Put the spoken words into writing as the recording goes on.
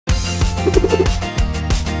Hey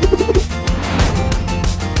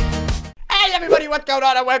everybody, what's going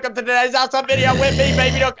on? And welcome to today's awesome video with me,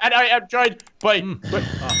 Baby Duck, and I am joined by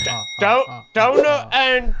Donut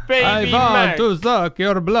and Baby Mark. I want to suck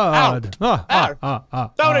your blood.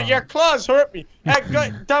 Donut, your claws hurt me.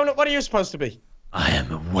 Donut, what are you supposed to be? I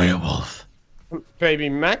am a werewolf. Baby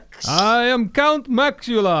Max? I am Count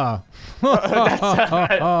Maxula.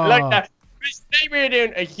 Like that. Today we're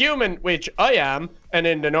doing a human, which I am, and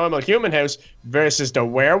in the normal human house, versus the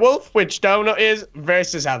werewolf, which Donut is,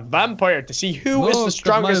 versus a vampire to see who is the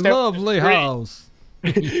strongest. My lovely house.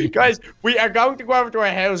 Guys, we are going to go over to our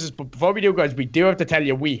houses, but before we do, guys, we do have to tell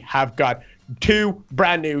you we have got 2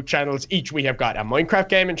 brand new channels each. We have got a Minecraft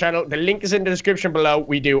gaming channel. The link is in the description below.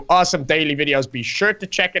 We do awesome daily videos. Be sure to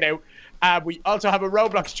check it out. We also have a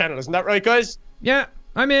Roblox channel. Isn't that right, guys? Yeah,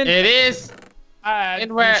 I'm in. It is.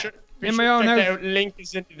 In where? In my own house. Link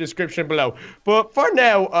is in the description below. But for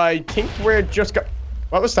now, I think we're just got.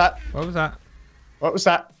 What was that? What was that? What was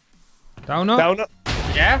that? Donut? Donut?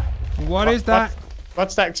 Yeah? What is that?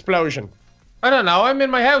 What's that explosion? I don't know. I'm in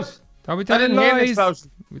my house. Don't be telling hear the lies. explosion.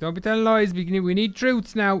 We don't be telling lies. We need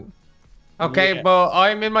truths now. Okay, Yeah. but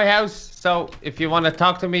I'm in my house. So if you want to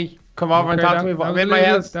talk to me, come over and talk to me. But I'm in my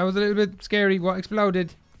house. That was a little bit scary. What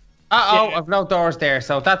exploded? Yeah. I've no doors there,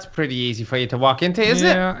 so that's pretty easy for you to walk into, isn't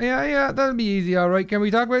it? Yeah. That'll be easy. All right. Can we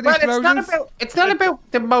talk about the Well, explosions? it's not about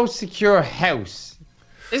the most secure house,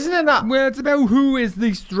 isn't it? Not. Well, it's about who is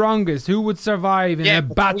the strongest, who would survive in a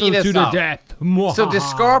battle to the death. So the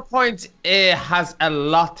score points has a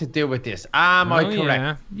lot to do with this. Am I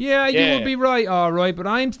correct? Yeah, you would be right. All right, but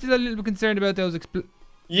I'm still a little bit concerned about those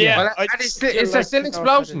Yeah. Well, is there still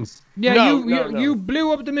explosions? Yeah, you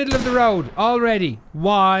blew up the middle of the road already.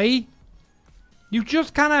 Why? You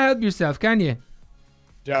just cannot help yourself, can you?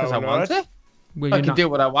 Because I want it. Well, I can do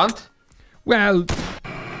what I want. Well,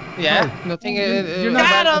 yeah, nothing. you're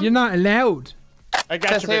not allowed. I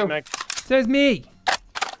got you, Max. Says me.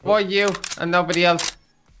 Why you and nobody else?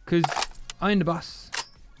 Because I'm the boss.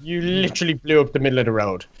 You literally blew up the middle of the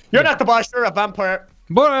road. You're not the boss, you're a vampire.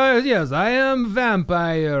 But yes, I am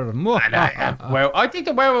vampire. And I am. Well, I think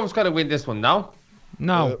the werewolf's gonna win this one, no?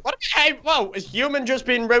 No. Whoa, is human just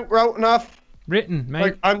being written off? Written, mate.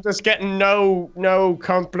 Like, I'm just getting no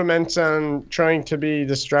compliments and trying to be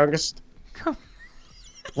the strongest.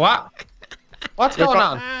 What? What's going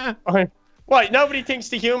on? What? Nobody thinks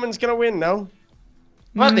the human's gonna win, no?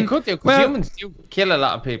 Well, they could do, because humans do kill a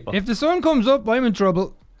lot of people. If the sun comes up, I'm in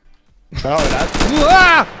trouble. Oh,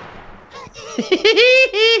 that's...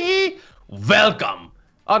 Welcome.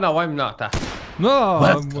 Oh no, I'm not that. No.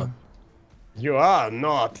 Welcome. You are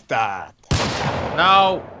not that.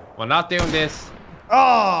 No, we're not doing this.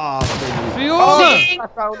 Oh, Fiona!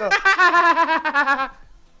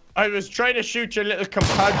 I was trying to shoot your little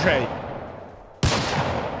compadre.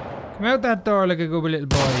 Come out that door like a good little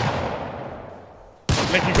boy.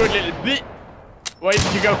 Like a good little bit. Why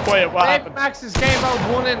did you go quiet? What happened? Max is game mode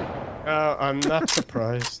winning. I'm not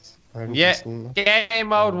surprised. Game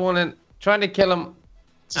mode winning. Trying to kill him.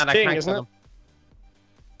 And I can't kill him.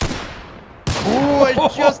 Oh, I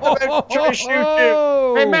just about tried to shoot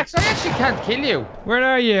you. Hey Max, I actually can't kill you. Where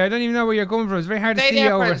are you? I don't even know where you're coming from. It's very hard to see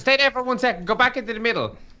over. Stay there for 1 second. Go back into the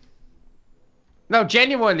middle. No,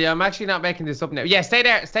 genuinely, I'm actually not making this up now. Yeah, stay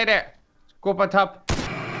there. Stay there. Go up on top.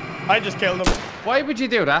 I just killed him. Why would you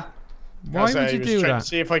do that? Why would you do that? To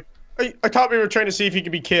see if I thought we were trying to see if he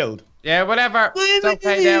could be killed. Yeah, whatever. It's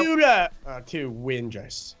okay now. To win,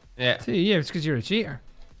 Jess. Yeah. Yeah, it's because you're a cheater.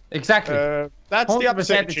 Exactly. That's the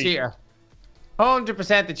opposite of cheater.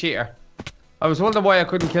 100% the cheater. I was wondering why I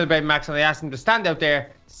couldn't kill Baby Max, and I asked him to stand out there,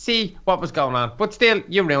 see what was going on. But still,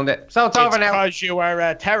 you ruined it. So it's over now. Because you are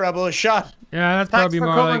a terrible shot. Yeah, that's probably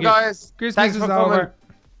more like guys. Christmas is over.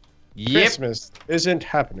 Yep. Christmas isn't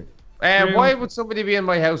happening. Why would somebody be in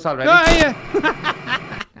my house already? Oh, yeah.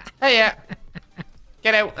 Hey, yeah.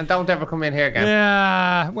 Get out and don't ever come in here again.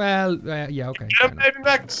 Yeah, well, yeah, okay. Get him, Baby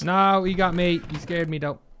Max. No, he got me. He scared me,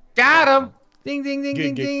 though. Got him. Ding, ding, ding,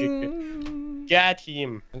 ding, ding. Get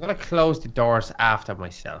him. I'm going to close the doors after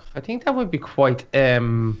myself. I think that would be quite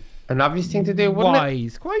an obvious thing to do, wouldn't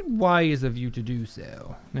it? Quite wise of you to do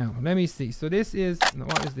so. Now, let me see. So this is,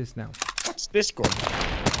 what is this now? What's this going?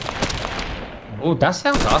 Oh, that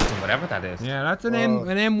sounds awesome, whatever that is. Yeah, that's an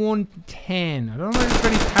M110. I don't know if it's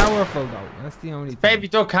very powerful though. That's the only thing. Baby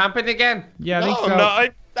Duck camping again? Yeah, I think so. No, how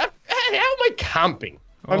am I camping?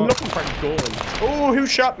 I'm looking for gold. Oh, who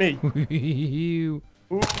shot me?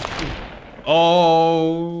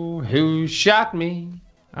 Oh, who shot me?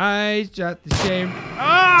 I shot the shame.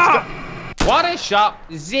 Ah! What a shot!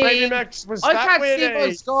 Zing! Max, was I that can't with see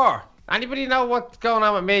my score. Anybody know what's going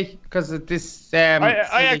on with me? Because of this.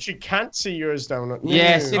 I actually can't see yours down.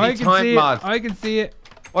 Yeah, silly time mod. I can see it.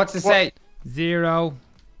 What's it say? 0.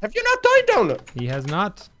 Have you not died down it? He has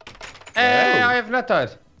not. I have not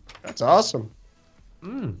died. That's awesome.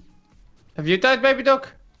 Have you died, Baby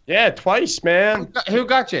Duck? Yeah, twice, man. Who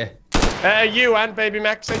got you? You and Baby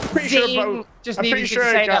Max. I'm pretty sure both. Just I'm needed pretty to sure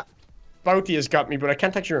say that. both of you got me, but I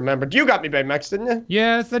can't actually remember. You got me, Baby Max, didn't you?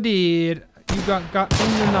 Yes, I did. You got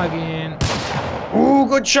in the noggin. Ooh,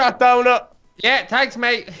 good shot, Donut. Yeah, thanks,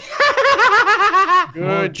 mate.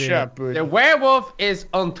 Good shot, bud. The werewolf is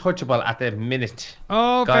untouchable at the minute.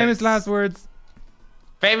 Oh, Guys. famous last words.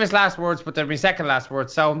 Famous last words, but they're my second last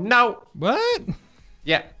words, so no. What?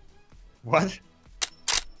 Yeah. What?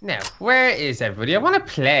 Now, where is everybody? I want to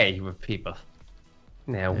play with people.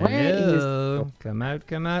 Now, where is... Hello. Come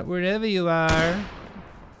out, wherever you are.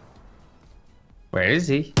 Where is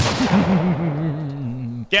he?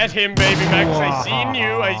 Get him, Baby Max. I seen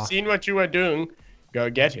you. I seen what you were doing. Go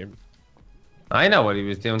get him. I know what he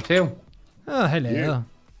was doing too. Oh, hello.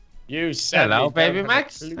 You said Hello, Baby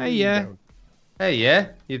Max. Hey, yeah. Hey, yeah.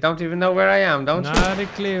 You don't even know where I am, don't you? Not a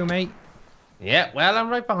clue, mate. Yeah, well, I'm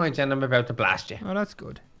right behind you and I'm about to blast you. Oh, that's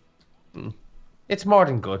good. It's more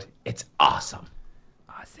than good. It's awesome.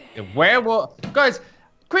 Awesome. The werewolf... Guys,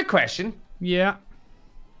 quick question. Yeah.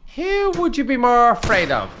 Who would you be more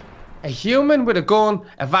afraid of? A human with a gun,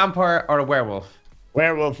 a vampire, or a werewolf?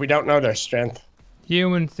 Werewolf, we don't know their strength.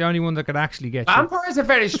 Human's the only one that could actually get you. Vampires are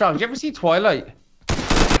very strong. Did you ever see Twilight?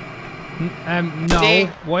 No. See?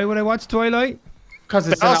 Why would I watch Twilight? Because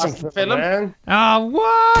it's an awesome film. man. Ah,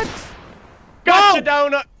 what? Gotcha,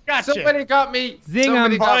 Donut. Gotcha. Somebody got me. Zing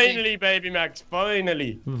Somebody 'em. got me. Finally, Baby Max.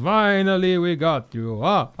 Finally. Finally, we got you.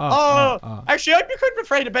 Actually, I'd be kind of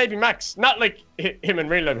afraid of Baby Max. Not like him in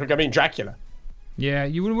real life. Like, I mean, Dracula. Yeah,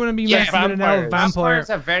 you wouldn't want to be Yeah, messing with an elf vampire. Vampires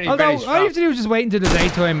are very, Although, very all strong. you have to do is just wait until the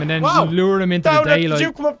daytime and then Wow. lure them into the Donut, did daylight.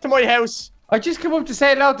 you come up to my house? I just come up to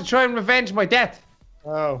say hello to try and revenge my death.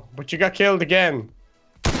 Oh, but you got killed again.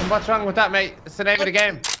 And what's wrong with that, mate? It's the name of the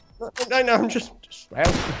game. I know, I'm just well,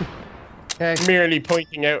 Okay. merely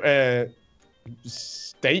pointing out a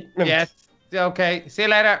statement. Yes. Okay. See you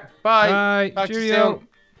later. Bye. Bye. Talk to you Cheerio. soon.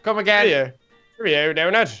 Come again. Cheerio,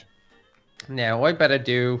 Donut. Now, I better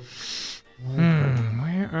do...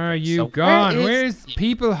 Where are you So gone? where Where's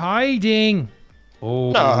people hiding? Oh,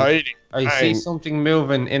 No, hiding. I see something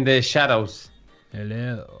moving in the shadows.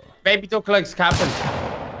 Hello. Baby Duck likes camping.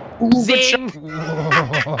 Zing!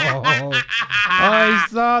 I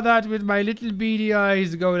saw that with my little beady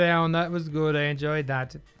eyes go down. That was good. I enjoyed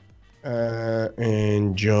that.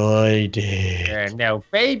 Enjoyed it. Now,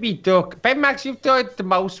 Baby Duck. Baby Max, you've died the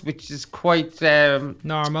most, which is quite...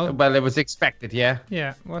 Normal. Well, it was expected, yeah.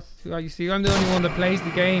 Yeah. You see, I'm the only one that plays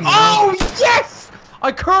the game. Oh, yes!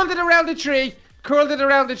 I curled it around the tree. Curled it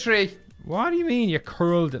around the tree. What do you mean you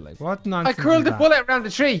curled it? Like, what nonsense I curled is the that? bullet around the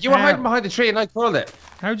tree. You were How? hiding behind the tree and I curled it.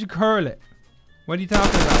 How'd you curl it? What are you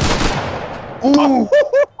talking about? Ooh.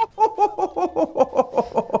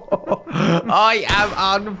 I am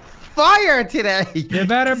on fire today. You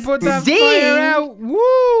better put that Zing! fire out.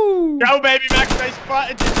 Woo! Go, Baby Max. I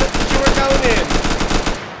spotted you just as you were going in.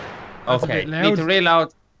 That's a Okay, bit loud. need to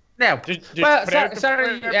reload. Now, Just well, put out the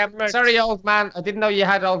sorry, fire, Max. sorry, old man. I didn't know you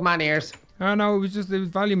had old man ears. Oh no, it was just the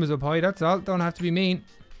volume was up high. That's all. Don't have to be mean.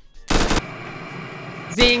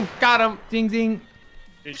 Zing, got him. Ding ding.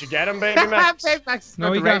 Did you get him, Baby Max? Baby Max No,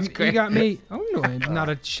 got he the got, rage he quit. got me. Oh no, not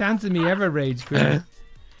a chance of me ever rage quit.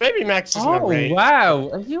 Baby Max is not Oh, rage. wow.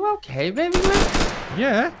 Are you okay, Baby Max?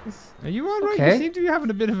 Yeah. Are you alright? Okay. You seem to be having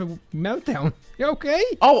a bit of a meltdown. You okay?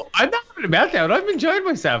 Oh, I'm not having a meltdown. I'm enjoying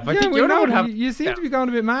myself. I think we you're the know. one having You seem to be going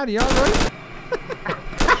a bit mad. Are you alright?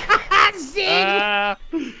 Zing!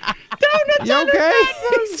 You okay?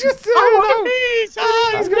 He's just, I don't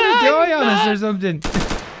know. He's gonna die on us or something.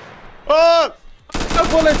 Oh! No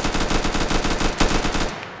bullet.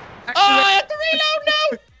 Oh, I have to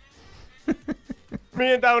reload now!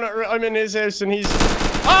 Me and Donut, I'm in his house and he's...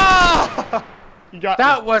 Oh! You got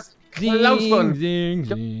That was Zing, close one. zing,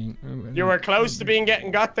 zing. You were close to being getting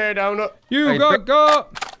got there, Donut. You go.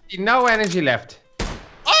 No energy left.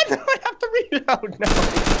 Oh, no, I have to reload now.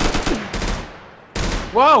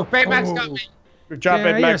 Whoa, Baby Max got me. Good job, Yeah,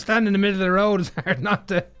 Baby you're Max. standing in the middle of the road. It's hard not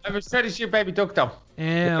to. I was trying to shoot Baby Duck though.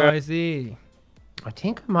 Yeah, I see. I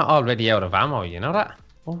think I'm already out of ammo, you know that?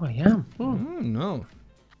 Oh, I am. Oh no.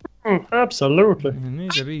 Absolutely. You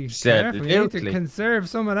need to be careful. You need to Absolutely. conserve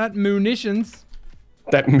some of that munitions.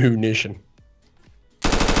 That munition.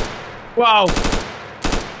 Wow.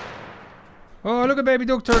 Oh, look at Baby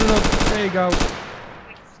Duck turning up. There you go.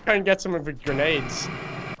 Try and get some of the grenades.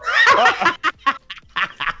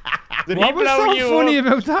 Did What he was blow so you funny up?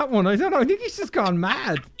 about that one? I don't know. I think he's just gone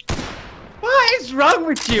mad. What is wrong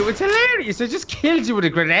with you? It's hilarious. I just killed you with a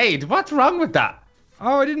grenade. What's wrong with that?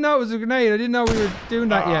 Oh, I didn't know it was a grenade. I didn't know we were doing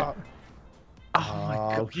that yet. Oh my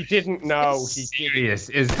god. He didn't know. He Serious?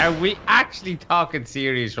 Are we actually talking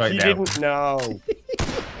serious right He now? didn't know.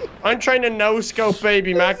 I'm trying to no-scope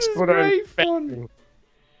Baby Max, is but I'm great fun. failing.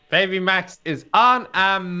 Baby Max is on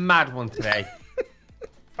a mad one today.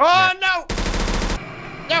 Oh, no!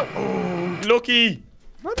 No! Oh, lucky.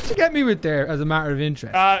 What did you get me with there, as a matter of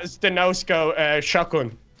interest? It's the no-scope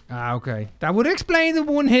shotgun. Ah, okay. That would explain the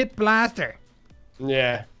one-hit blaster.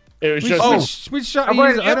 Yeah. It was Which, just... which shot? I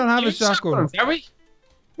don't have a shotgun. Are we?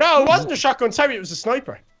 No, it wasn't a shotgun. Sorry, it was a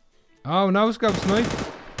sniper. Oh, no scope snipe.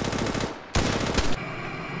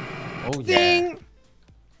 Oh yeah. Ding!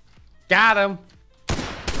 Got him.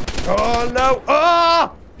 Oh, no.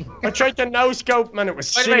 Oh! I tried to no-scope, man. It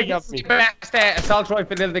was By the way, silly this of is me. the best assault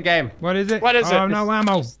rifle in the game. What is it? What is it? Oh, no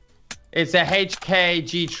ammo. It's a HK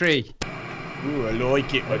G3. Ooh, I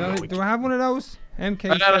like it. I like Do it. I have one of those? I don't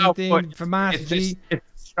know, MK17 but for Master it's G. the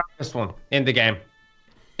strongest one in the game.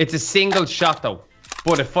 It's a single shot though,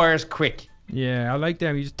 but it fires quick. Yeah, I like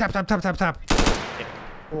them. You just tap, tap, tap, tap, tap.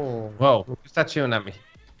 Oh. Whoa, who's that shooting at me?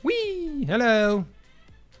 Whee! Hello.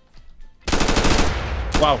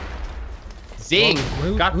 Wow. Zing!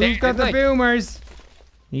 Who's got got the didn't I? boomers?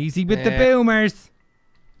 Easy with the Yeah. boomers.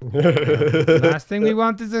 Last thing we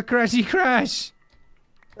want is a crashy crash.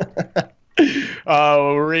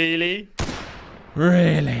 Oh, really?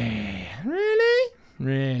 Really? Really?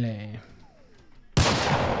 Really?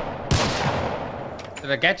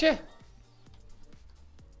 Did I get you?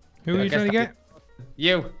 Who are I you guess trying to get?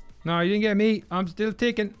 You. No, you didn't get me. I'm still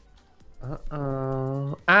ticking.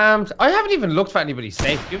 I haven't even looked for anybody's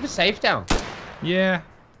safe. Do you have a safe down? Yeah.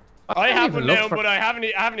 I haven't haven't even now, looked for- but I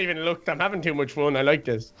haven't even looked. I'm having too much fun. I like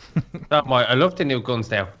this. I love the new guns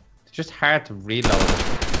now. It's just hard to reload.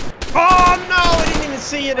 Oh no! I didn't even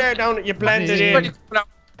see you there, down. You blended in.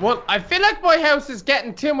 Well, I feel like my house is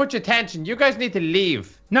getting too much attention. You guys need to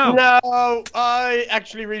leave. No. No, I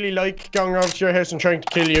actually really like going over to your house and trying to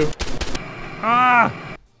kill you.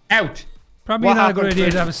 Ah! Out. Probably What not a good happened, idea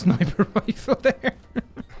Chris? to have a sniper rifle there.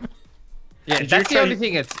 Yeah, Did that's you the try- only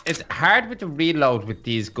thing. It's hard with the reload with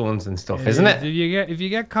these guns and stuff, isn't it? If you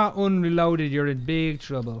get caught unreloaded, you're in big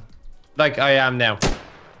trouble. Like I am now.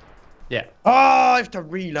 Yeah. Oh, I have to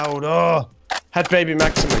reload. Oh, had Baby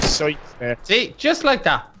Max in my sights there. See, just like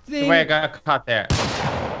that. Zing. The way I got caught there.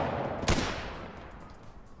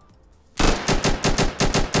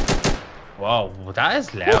 Whoa, that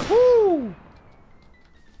is loud. Woohoo!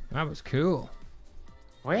 That was cool.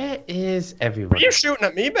 Where is Were everyone? you shooting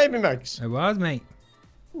at me, Baby Max? It was, mate.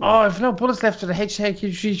 Oh, I've no bullets left for the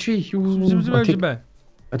HK33.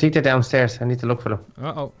 I think they're downstairs. I need to look for them.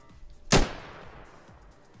 Uh-oh. Did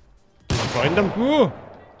you find them? Whoa!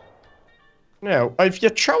 No. If you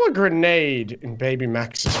throw a grenade in Baby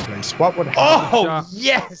Max's place, what would happen? Oh, shot.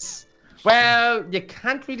 yes! Well, you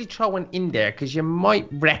can't really throw one in there because you might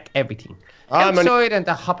wreck everything. I'm an- Outside and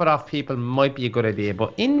to hop it off people might be a good idea,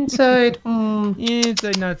 but inside,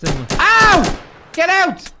 Inside, not so much. Ow! Get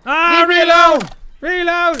out! Ah, Leave me alone!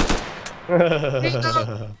 Reload!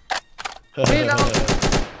 Reload! Reload!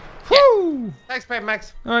 Woo! Thanks, Babe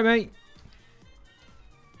Max. Alright, mate.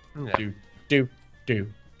 do, do, do,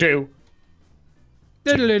 do.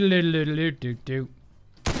 Do-do-do-do-do-do-do.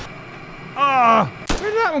 Ah! Where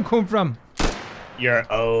did that one come from? Your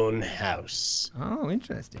own house. Oh,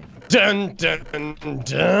 interesting. Dun, dun,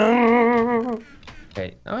 dun.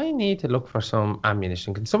 Okay, I need to look for some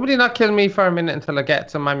ammunition. Can somebody not kill me for a minute until I get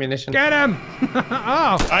some ammunition? Get him!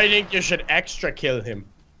 Oh! I think you should extra kill him.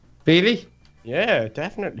 Really? Yeah,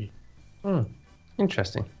 definitely.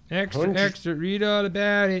 Interesting. Extra, extra, read all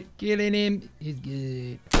about it. Killing him is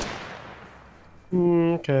good.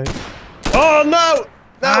 Okay. Oh no!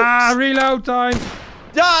 No! Ah, reload time!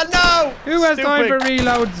 Ah, no! Who has time for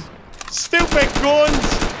reloads? Stupid guns!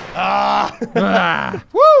 Ah! Ah,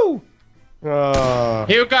 woo! Oh.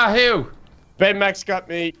 Who got who? Baby Max got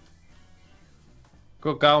me.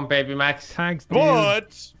 Good going, Baby Max. Thanks, dude.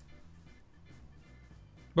 But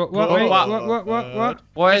But what, wait, what?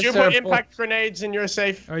 Why did you is there put a impact grenades in your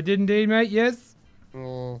safe? I did indeed, mate, yes.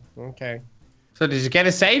 Okay. So did you get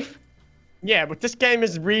a safe? Yeah, but this game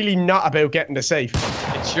is really not about getting the safe.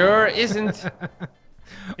 It sure isn't.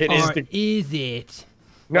 It is Or the is it?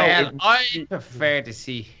 no. Well, I prefer to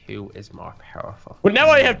see who is more powerful. Well, now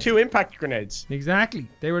I have 2 impact grenades. Exactly.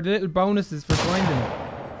 They were the little bonuses for finding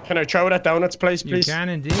it. Can I throw that down its place, You please? can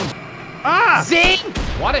indeed. Ah! Zing!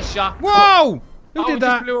 What a shot! Whoa! Who Oh, did it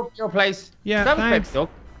that? just blew up your place. Yeah, that was thanks. Doug.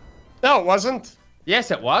 No, it wasn't. Yes,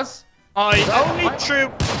 it was.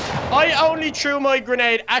 I only threw my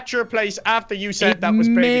grenade at your place after you said that was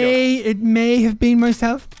baby duck. It may have been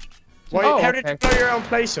myself. How did you blow your own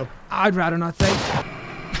place up? I'd rather not say.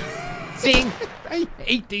 Sing. I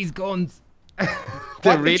hate these guns.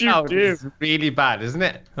 The reload is really bad, isn't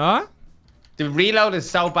it? Huh? The reload is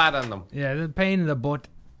so bad on them. Yeah, the pain in the butt.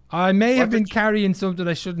 I may have been carrying something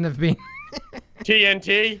I shouldn't have been.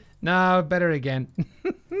 TNT? No, better again.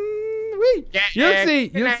 You'll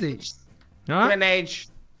see. You'll see. Huh?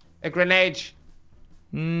 A grenade.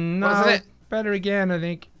 No, Wasn't it? better again, I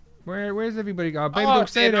think. Where's everybody gone? Baby duck,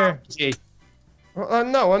 stay there.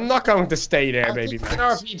 No, I'm not going to stay there, baby It's an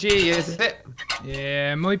Max. RPG, is it?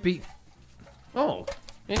 Yeah, might be. Oh,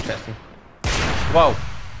 interesting. Whoa.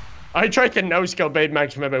 I tried to no-scope baby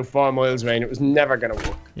Max from about 4 miles away and it was never going to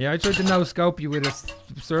work. Yeah, I tried to no-scope you with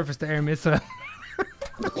a surface-to-air missile.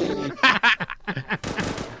 I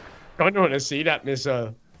don't want to see that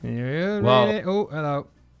missile. Yeah, Wow. really? Oh, hello.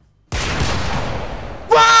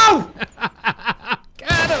 Whoa!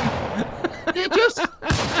 Got him! You just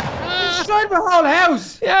destroyed my whole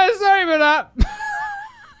house. Yeah, sorry about that.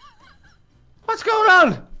 What's going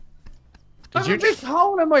on? There's you a big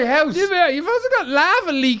hole in my house. You've also got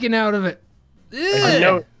lava leaking out of it. I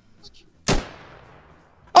know.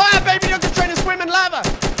 Oh, baby duck is trying to swim in lava!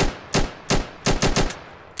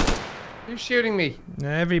 You're shooting me.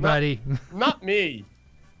 Everybody. Not me.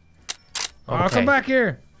 Oh, Okay. come back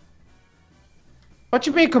here. What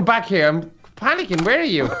you mean come back here? I'm panicking. Where are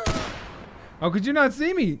you? Oh, could you not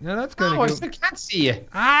see me? No, that's kind No, I of cool. still can't see you.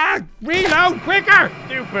 Ah, reload quicker!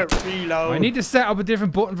 Stupid reload. I need to set up a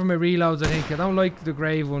different button for my reloads, I think. I don't like the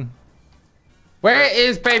grave one. Where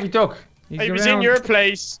is Baby Duck? He's He was in around. your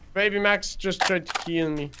place. Baby Max just tried to kill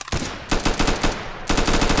me.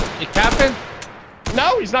 You camping?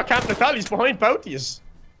 No, he's not camping at all. He's behind both of you.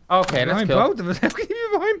 Okay, that's Behind cool. both of us. How can you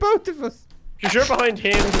be behind both of us? Because you're behind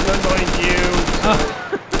him, and I'm behind you.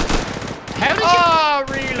 How did Oh,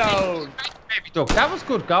 reload. Baby Duck? That was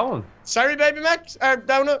good going. Sorry, Baby Max.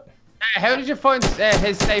 Donut. How did you find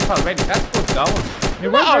his safe already? That's good going.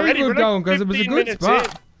 It was very Already, good we're going like because it was a 15 good minutes spot.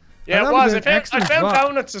 in. Yeah, that it was was. an I found excellent spot.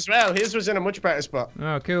 donuts As well. His was in a much better spot.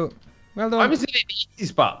 Oh, cool. Well done. I was in an easy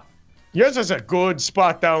spot. Yours was a good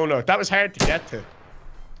spot, Donut. That was hard to get to.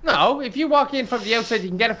 No, if you walk in from the outside, you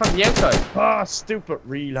can get it from the outside. Oh, stupid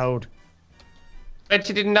reload. Bet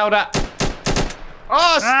you didn't know that.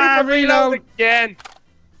 Oh, stupid reload again.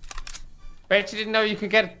 Bet you didn't know you could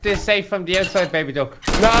get this safe from the outside, Baby Duck.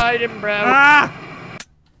 No, I didn't, bro. Ah!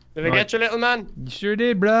 Did I get you, little man? You sure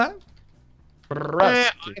did, bruh.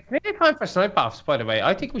 It's nearly time for snipe offs, by the way.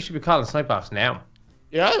 I think we should be calling snipe offs now.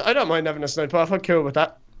 Yeah, I don't mind having a sniper off. I'm cool with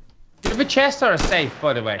that. Do you have a chest or a safe,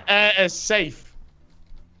 by the way? Safe.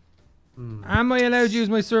 Am I allowed to use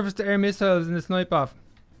my surface-to-air missiles in the snipe off?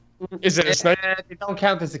 Is it a sniper? They don't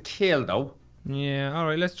count as a kill, though. Yeah,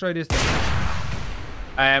 alright, let's try this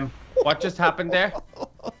then. What just happened there?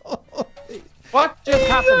 What just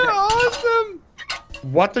happened there? Awesome!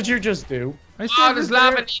 What did you just do? I Oh, there's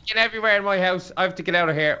lava leaking everywhere in my house. I have to get out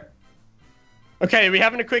of here. Okay, are we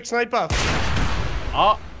having a quick snipe off?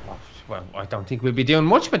 Oh, well, I don't think we'll be doing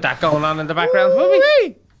much with that going on in the background, will we?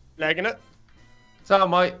 Woo-wee! Legging it? So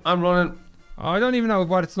I'm running. Oh, I don't even know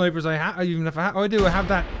what snipers I have. Even if I do, I have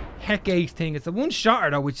that Heck-8 thing. It's a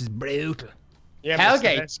one-shotter though, which is brutal. Yeah, but it's the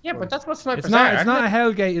Hellgate. best Yeah, one. but that's what snipers It's not. are. It's not a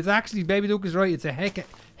Hellgate. It's actually Baby Duck is right. It's a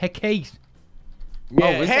Heck-8. Yeah,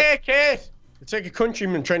 Oh, is hey, Kate. It's like a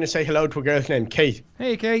countryman trying to say hello to a girl named Kate.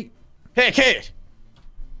 Hey, Kate. Hey, Kate.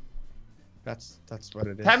 That's what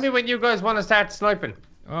it is. Tell me when you guys want to start sniping.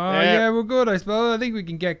 Oh Yeah. yeah, we're good. I suppose. I think we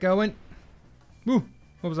can get going. Woo!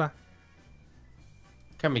 What was that?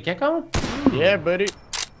 Can we get going? Yeah, buddy.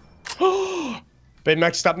 Big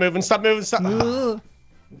Max, stop moving, stop moving, stop.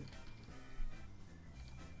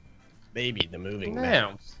 Baby, the moving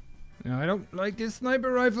man. No. No, I don't like this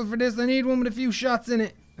sniper rifle for this. I need one with a few shots in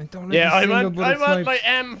it. I don't like Yeah, the I single want bullet my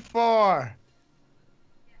snipes. M4.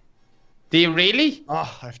 Do you really? Oh,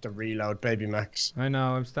 I have to reload, Baby Max. I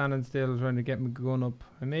know. I'm standing still trying to get my gun up.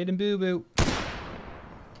 I made him boo boo.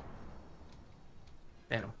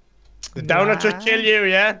 No. The donut will kill you,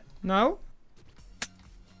 yeah? No.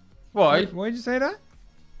 Why? Why'd you say that?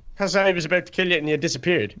 Because I was about to kill you and you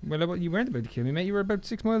disappeared. Well, you weren't about to kill me, mate. You were about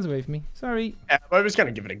 6 miles away from me. Sorry. Yeah, I was going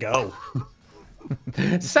to give it a go.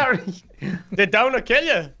 Sorry. Did donut kill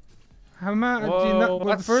you? How am I? Do you Whoa, not, was the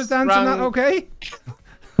what's first answer not wrong? okay?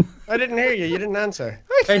 I didn't hear you. You didn't answer.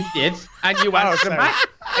 I did. And you answered sorry. back.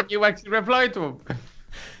 And you actually replied to him.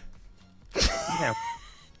 Yeah.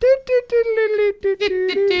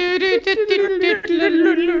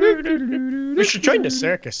 We should join the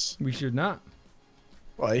circus. We should not.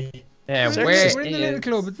 Why? Yeah, Circus where is- We're in the little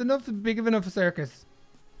club. It's enough, big of enough a circus.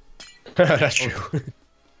 That's true.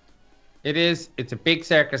 It is. It's a big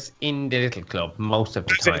circus in the little club most of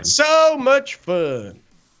the time. It's so much fun.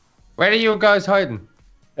 Where are you guys hiding?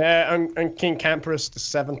 I'm King Camperus the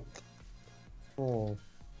 7th. Oh.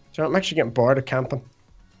 So I'm actually getting bored of camping.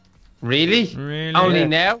 Really? Really? Only Yeah.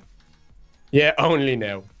 now? Yeah, only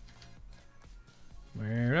now.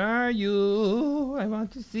 Where are you? I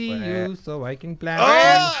want to see Where- you so I can plan.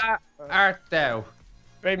 Oh! Where art thou?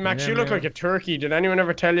 Baby Max, Yeah, you look man. like a turkey. Did anyone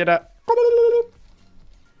ever tell you that?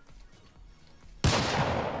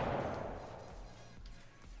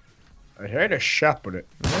 I heard a shot with it.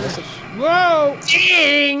 Whoa!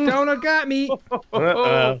 Ding! Donut got me.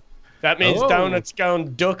 Uh-oh. That means Oh. Donut's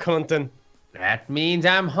going duck hunting. That means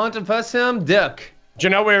I'm hunting for some duck. Do you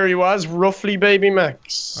know where he was, roughly, Baby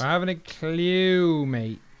Max? I haven't a clue,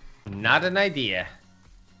 mate. Not an idea.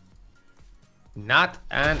 Not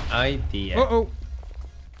an idea. Uh-oh.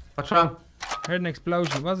 What's wrong? Heard an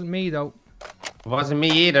explosion. It wasn't me, though. It wasn't me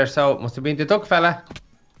either, so it must have been the duck fella.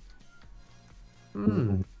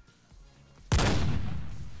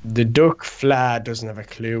 The duck fla doesn't have a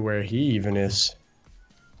clue where he even is.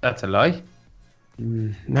 That's a lie.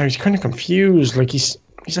 No, he's kind of confused. Like he's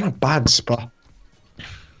in a bad spot.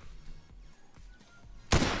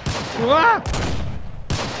 Ah!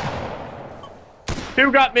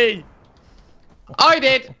 Who got me? I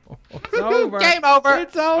did. It's over. Game over.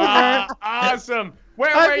 It's over. Ah, awesome.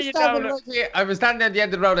 Where were you, Donut? I was standing at the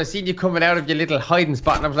end of the road. I seen you coming out of your little hiding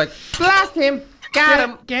spot, and I was like, "Blast him! Got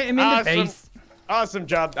him!" Get him in the Awesome. face. Awesome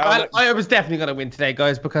job, Well, Donut. I was definitely going to win today,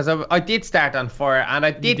 guys, because I did start on fire, and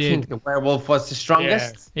I did did. think the werewolf was the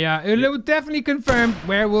strongest. Yeah, it will definitely confirm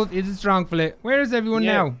werewolf is a strong fillet. Where is everyone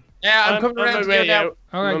Yeah. now? Yeah, I'm I'm coming on around my to way you now. out.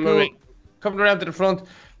 All right, I'm on my cool. way. Coming around to the front.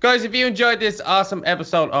 Guys, if you enjoyed this awesome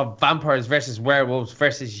episode of Vampires versus Werewolves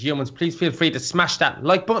versus Humans, please feel free to smash that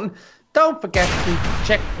like button. Don't forget to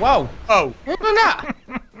check. Whoa. Oh, Who done that?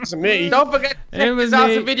 it's me. Don't forget to It check was this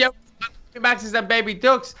awesome me. video. Maxes and Baby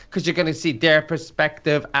Ducks, because you're going to see their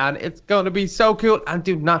perspective and it's going to be so cool. And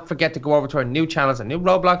do not forget to go over to our new channels, a new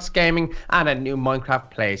Roblox gaming and a new Minecraft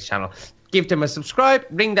Plays channel. Give them a subscribe,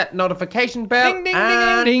 ring that notification bell. Ding, ding,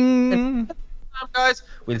 and ding, ding, ding. guys,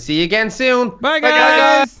 we'll see you again soon. Bye,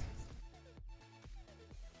 guys.